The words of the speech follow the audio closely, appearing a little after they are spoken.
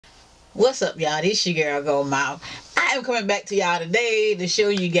What's up, y'all? This your girl Goldmouth. I am coming back to y'all today to show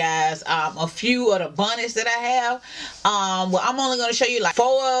you guys a few of the bonnets that I have. Well, I'm only going to show you like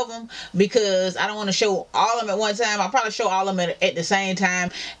 4 of them because I don't want to show all of them at one time. I'll probably show all of them at the same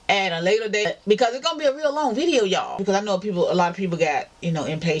time at a later date because it's going to be a real long video, y'all. Because I know a lot of people got,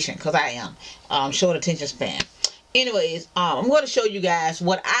 impatient because I am. Short attention span. Anyways, I'm going to show you guys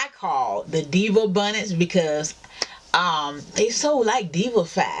what I call the Diva bonnets because they so like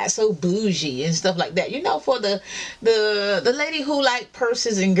diva-fied, so bougie and stuff like that, for the lady who like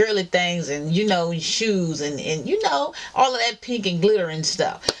purses and girly things and shoes and all of that pink and glitter and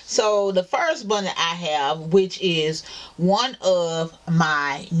stuff. So the first bonnet I have, which is one of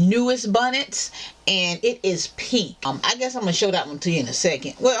my newest bonnets, and it is pink. I guess I'm gonna show that one to you in a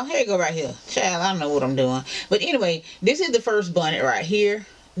second. Well, here you go, right here. Child, I don't know what I'm doing, but anyway, this is the first bonnet right here.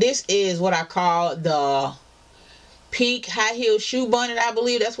 This is what I call the pink high heel shoe bonnet. I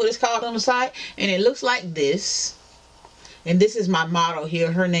believe that's what it's called on the site, and it looks like this. And this is my model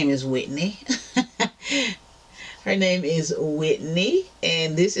here. Her name is Whitney. Her name is Whitney,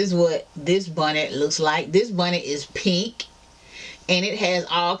 and this is what this bonnet looks like. This bonnet is pink, and it has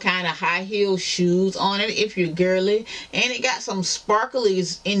all kind of high heel shoes on it if you're girly, and it got some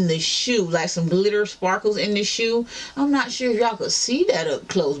sparklies in the shoe, like some glitter sparkles in the shoe. I'm not sure if y'all could see that up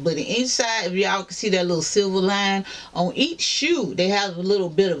close, but the inside, if y'all can see that little silver line on each shoe, they have a little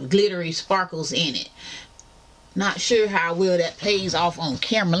bit of glittery sparkles in it. Not sure how well that plays off on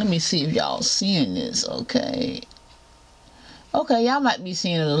camera. Let me see if y'all seeing this. Okay, y'all might be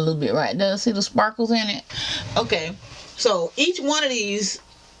seeing it a little bit right there. See the sparkles in it? Okay. So each one of these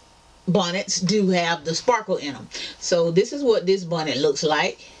bonnets do have the sparkle in them. So this is what this bonnet looks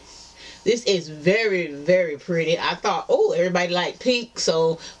like. This is very, very pretty. I thought, oh, everybody like pink,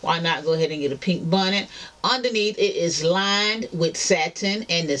 so why not go ahead and get a pink bonnet. Underneath it is lined with satin,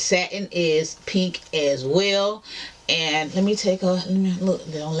 and the satin is pink as well. And let me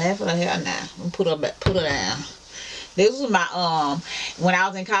look. Don't laugh at her hair now. I'm gonna put her down. This was my when I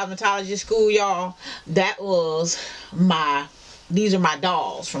was in cosmetology school, y'all. These are my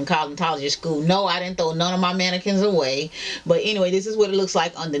dolls from cosmetology school. No, I didn't throw none of my mannequins away. But anyway, this is what it looks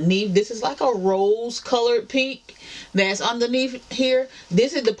like underneath. This is like a rose colored pink that's underneath here.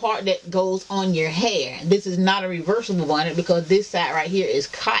 This is the part that goes on your hair. This is not a reversible bonnet because this side right here is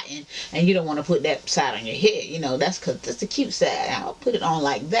cotton, and you don't want to put that side on your head. That's because that's the cute side. I'll put it on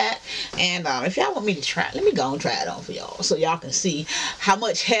like that. And if y'all want me to try it, let me go and try it on for y'all so y'all can see how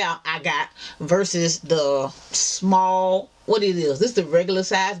much hair I got versus the small. What it is. This is the regular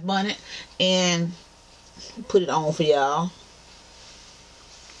size bonnet, and put it on for y'all.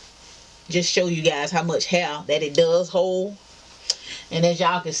 Just show you guys how much hair that it does hold. And as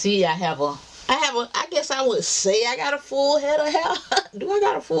y'all can see, I guess I would say I got a full head of hair. Do I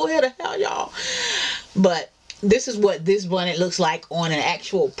got a full head of hair, y'all? But this is what this bonnet looks like on an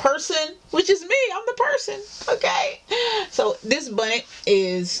actual person, which is me. I'm the person. Okay. So this bonnet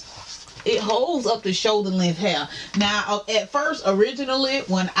it holds up to shoulder length hair. Now, at first, originally,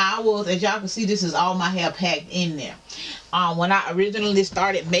 when I was, as y'all can see, this is all my hair packed in there. When I originally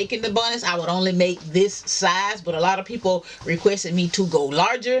started making the bonnets, I would only make this size, but a lot of people requested me to go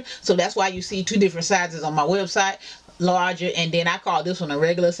larger. So that's why you see 2 different sizes on my website. Larger, and then I call this one a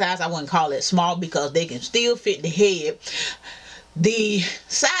regular size. I wouldn't call it small because they can still fit the head. The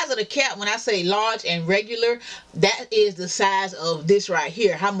size of the cap, when I say large and regular, that is the size of this right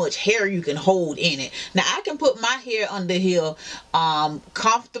here, how much hair you can hold in it. Now I can put my hair under here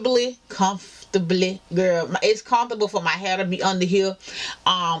comfortably, girl. It's comfortable for my hair to be under here,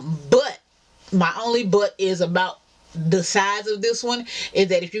 but my only but is about the size of this one is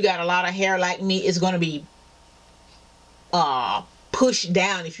that if you got a lot of hair like me, it's going to be pushed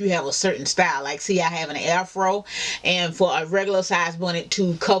down if you have a certain style. Like, see, I have an afro, and for a regular size bonnet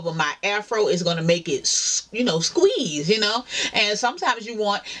to cover my afro is going to make it, squeeze, and sometimes you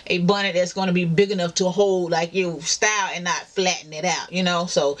want a bonnet that's going to be big enough to hold like your style and not flatten it out,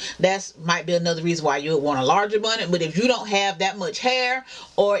 so that's might be another reason why you would want a larger bonnet. But if you don't have that much hair,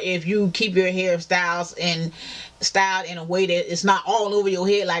 or if you keep your hairstyles styled in a way that it's not all over your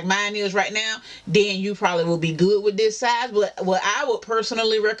head like mine is right now, then you probably will be good with this size. But what I would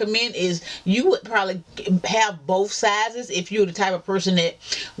personally recommend is you would probably have both sizes if you're the type of person that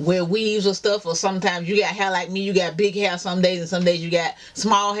wear weaves or stuff, or sometimes you got hair like me, you got big hair some days and some days you got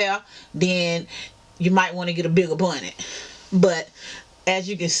small hair, then you might want to get a bigger bonnet. But as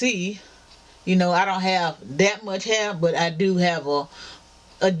you can see, I don't have that much hair, but I do have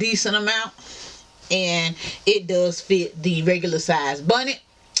a decent amount. And it does fit the regular size bonnet.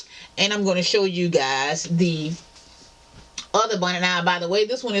 And I'm going to show you guys the other bonnet. Now, by the way,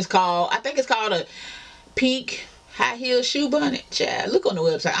 this one is called, I think it's called a pink high heel shoe bonnet. Child, look on the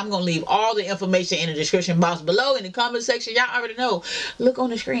website. I'm gonna leave all the information in the description box below, in the comment section. Y'all already know. Look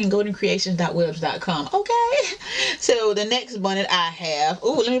on the screen, goldencreations.webs.com. Okay, so the next bonnet I have,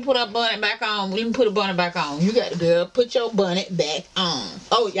 oh, let me put a bonnet back on. Let me put a bonnet back on. You got the girl, put your bonnet back on.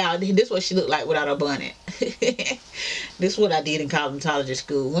 Oh, y'all, this is what she looked like without a bonnet. This is what I did in cosmetology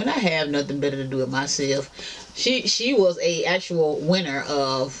school when I have nothing better to do with myself. She was a actual winner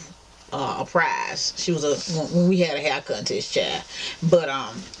of a prize. She was when we had a hair contest, child. But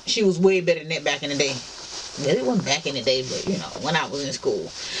she was way better than that back in the day. Well, it wasn't back in the day, but you know, when I was in school.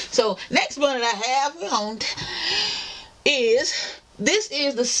 So next bonnet I have on is, this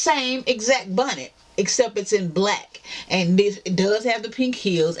is the same exact bonnet, except it's in black, and it does have the pink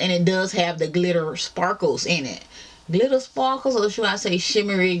heels, and it does have the glitter sparkles in it. Glitter sparkles, or should I say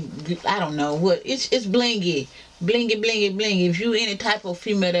shimmery? I don't know what. It's blingy. Blingy, blingy, blingy. If you any type of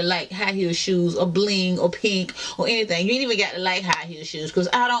female that like high heel shoes or bling or pink or anything, you ain't even got to like high heel shoes, because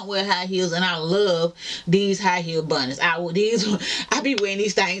I don't wear high heels and I love these high heel bonnets. I be wearing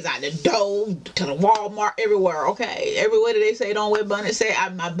these things out the door, to the Walmart, everywhere. Okay, everywhere that they say don't wear bonnets, say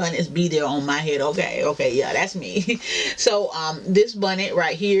my bonnets be there on my head. Okay, yeah, that's me. So this bonnet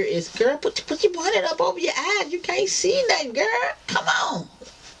right here is, girl, put your bonnet up over your eyes. You can't see nothing, girl. Come on.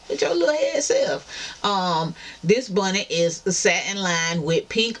 With your little head self. This bonnet is satin lined with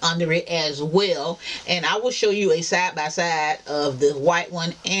pink under it as well, and I will show you a side by side of the white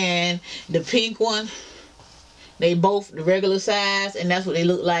one and the pink one. They both the regular size, and that's what they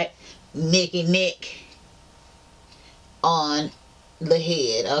look like neck and neck on the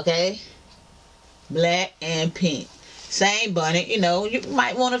head. Okay, black and pink. Same bonnet. You know, you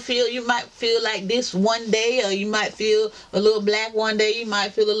might feel like this one day, or you might feel a little black one day, you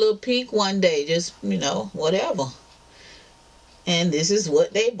might feel a little pink one day, just, you know, whatever. And this is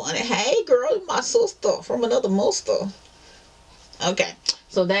what they bonnet. Hey girl, my sister from another monster. Okay,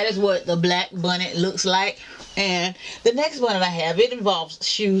 so that is what the black bonnet looks like. And the next bonnet I have, it involves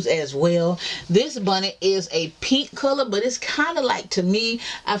shoes as well. This bonnet is a pink color, but it's kind of like, to me,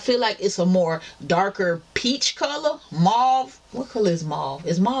 I feel like it's a more darker peach color. Mauve. What color is mauve?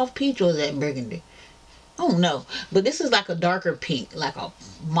 Is mauve peach, or is that burgundy? I don't know. But this is like a darker pink, like a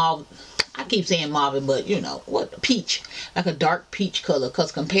mauve. I keep saying mauve, but you know what, peach, like a dark peach color,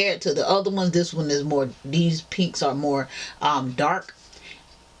 because compared to the other ones, this one is more, these pinks are more dark.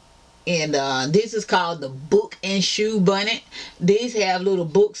 And this is called the book and shoe bonnet. These have little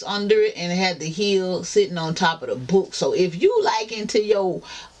books under it, and it had the heel sitting on top of the book. So if you like into your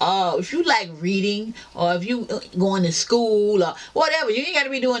if you like reading, or if you going to school or whatever, you ain't got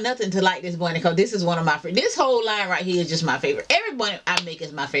to be doing nothing to like this bonnet, because this is one of my favorite. This whole line right here is just my favorite. Every bonnet I make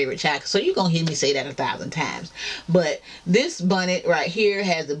is my favorite, child. So you're gonna hear me say that 1,000 times. But this bonnet right here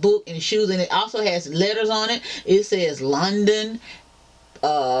has the book and shoes, and it also has letters on it. It says London,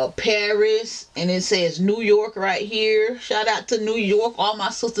 Paris, and it says New York right here. Shout out to New York, all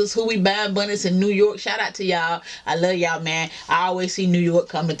my sisters who we buying bonnets in New York. Shout out to y'all. I love y'all, man. I always see New York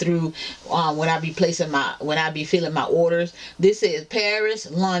coming through when I be filling my orders. This is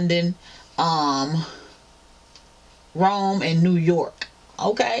Paris, London, Rome, and New York.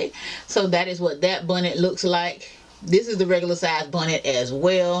 Okay, so that is what that bonnet looks like. This is the regular size bonnet as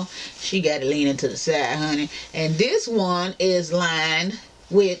well. She got to lean into the side, honey. And this one is lined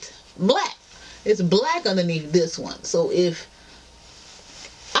with black. It's black underneath this one. So if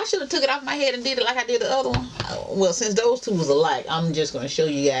I should have took it off my head and did it like I did the other one. Well, since those two was alike, I'm just going to show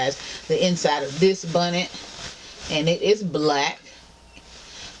you guys the inside of this bonnet. And it is black.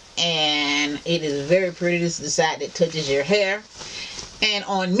 And it is very pretty. This is the side that touches your hair. And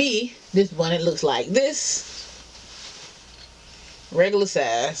on me, this bonnet looks like this. Regular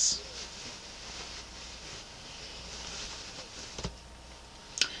size.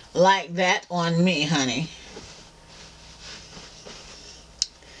 Like that on me, honey.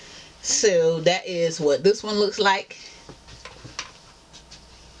 So that is what this one looks like.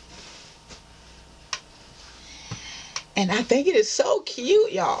 And I think it is so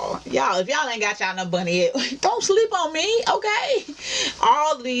cute, y'all. Y'all, if y'all ain't got y'all no bunny yet, don't sleep on me, okay?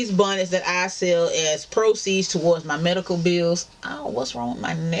 All these bonnets that I sell as proceeds towards my medical bills. Oh, what's wrong with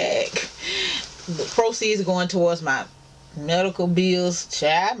my neck? The proceeds going towards my medical bills.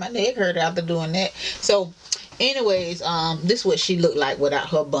 Child, my neck hurt after doing that. So, anyways, this is what she looked like without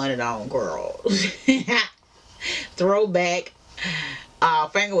her bonnet on, girl. Throwback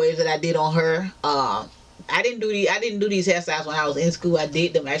finger waves that I did on her. I didn't do these hairstyles when I was in school. I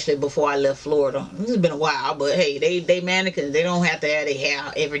did them actually before I left Florida. This has been a while, but hey, they mannequins, they don't have to have their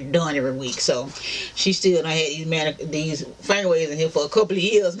hair done every week. So she still done had these finger waves in here for a couple of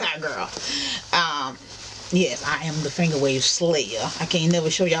years now, girl. Yes, I am the finger wave slayer. I can't never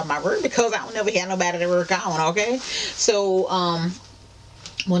show y'all my work because I don't never have nobody to work on, okay? So,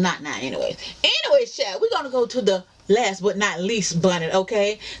 well, not now, anyways. Anyways, chat, we're going to go to the last but not least bonnet,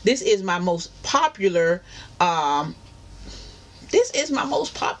 okay? This is my most popular, bonnet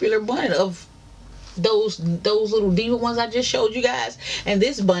of those little Diva ones I just showed you guys. And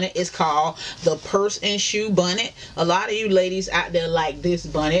this bonnet is called the purse and shoe bonnet. A lot of you ladies out there like this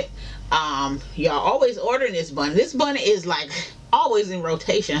bonnet. Y'all always ordering this bonnet. This bonnet is like always in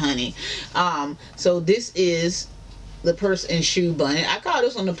rotation, honey. So this is the purse and shoe bonnet. I call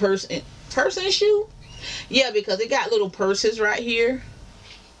this one the purse and shoe. Yeah, because it got little purses right here.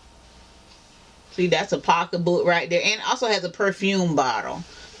 See, that's a pocketbook right there, and also has a perfume bottle.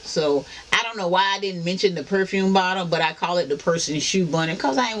 So I don't know why I didn't mention the perfume bottle, but I call it the purse and shoe bonnet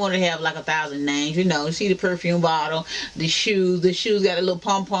because I ain't want to have like 1,000 names. You know, see the perfume bottle, the shoes. The shoes got a little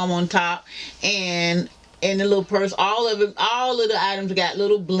pom-pom on top, and the little purse. All of the items got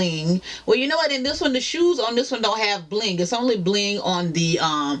little bling. Well, you know what? In this one, the shoes on this one don't have bling. It's only bling on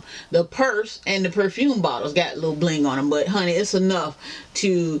the purse, and the perfume bottles got little bling on them. But honey, it's enough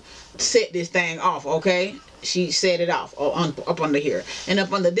to set this thing off, okay? She set it off up under here. And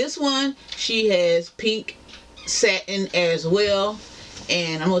up under this one, she has pink satin as well.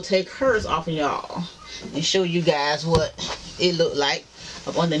 And I'm going to take hers off of y'all and show you guys what it looked like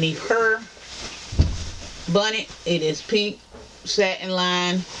up underneath her bonnet. It is pink satin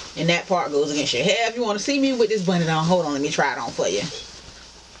line, and that part goes against your hair. If you want to see me with this bonnet on, hold on, let me try it on for you.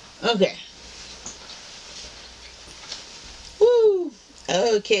 Okay. Woo.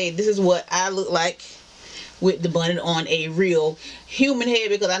 Okay, this is what I look like with the bonnet on a real human head,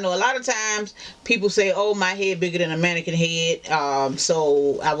 because I know a lot of times people say, oh, my head bigger than a mannequin head,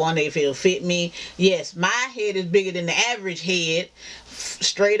 so I wonder if it'll fit me. Yes, my head is bigger than the average head.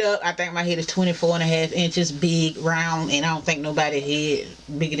 Straight up, I think my head is 24.5 inches big, round, and I don't think nobody's head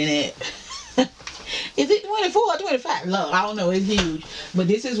bigger than that. Is it 24 or 25? No, I don't know. It's huge. But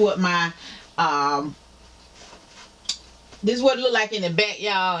this is what my this is what it look like in the back,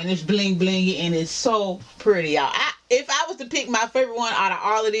 y'all, and it's bling blingy, and it's so pretty, y'all. If I was to pick my favorite one out of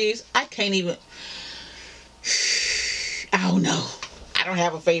all of these, I can't even. I don't know. I don't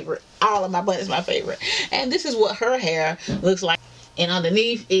have a favorite. All of my bonnets my favorite. And this is what her hair looks like. And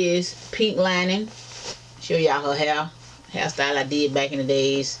underneath is pink lining. Show y'all her hairstyle I did back in the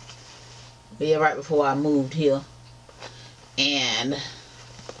days. Yeah, right before I moved here. And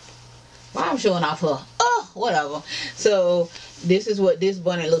why I'm showing off her? Oh, whatever. So this is what this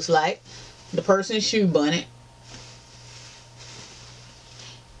bonnet looks like. The purse and shoe bonnet.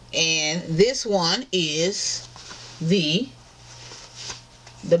 And this one is the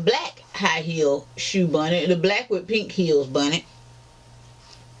black high heel shoe bonnet. The black with pink heels bonnet.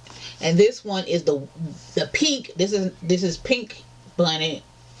 And this one is the pink. This is pink bonnet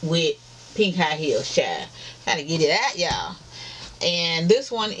with pink high heels, child. Gotta get it out, y'all. And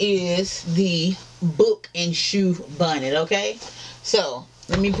this one is the book and shoe bonnet, okay? So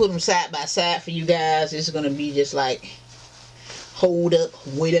let me put them side by side for you guys. It's gonna be just like, hold up,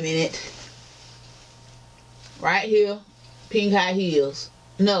 wait a minute. Right here, pink high heels.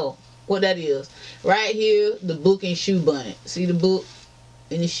 No, what that is. Right here, the book and shoe bonnet. See the book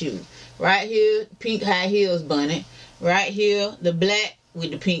and the shoe. Right here, pink high heels bonnet. Right here, the black with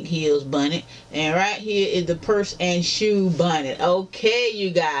the pink heels bonnet. And right here is the purse and shoe bonnet. Okay,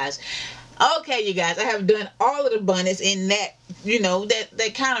 you guys. Okay, you guys. I have done all of the bonnets in that, you know,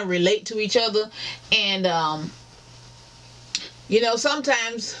 that kind of relate to each other. And, you know,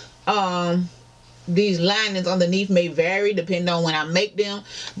 sometimes, these linings underneath may vary depending on when I make them,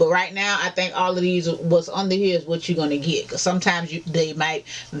 but right now I think all of these, what's under here is what you're going to get, because sometimes they might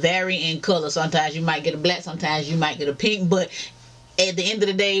vary in color. Sometimes you might get a black, sometimes you might get a pink, but at the end of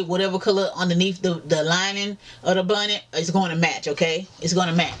the day, whatever color underneath the lining of the bonnet is going to match, okay? It's going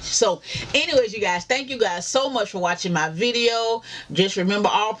to match. So anyways, you guys, thank you guys so much for watching my video. Just remember,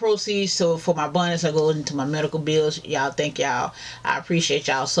 all proceeds for my bonnets are going into my medical bills. Y'all, thank y'all. I appreciate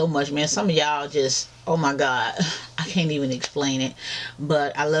y'all so much, man. Some of y'all just, oh my God, I can't even explain it,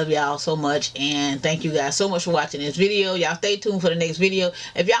 but I love y'all so much, and thank you guys so much for watching this video. Y'all stay tuned for the next video.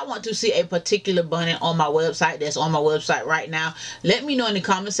 If y'all want to see a particular bonnet on my website, that's on my website right now, let me know in the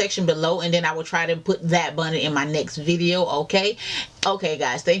comment section below, and then I will try to put that bonnet in my next video, okay? Okay,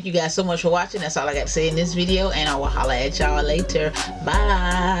 guys, thank you guys so much for watching. That's all I got to say in this video, and I will holler at y'all later.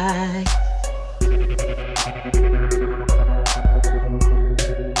 Bye.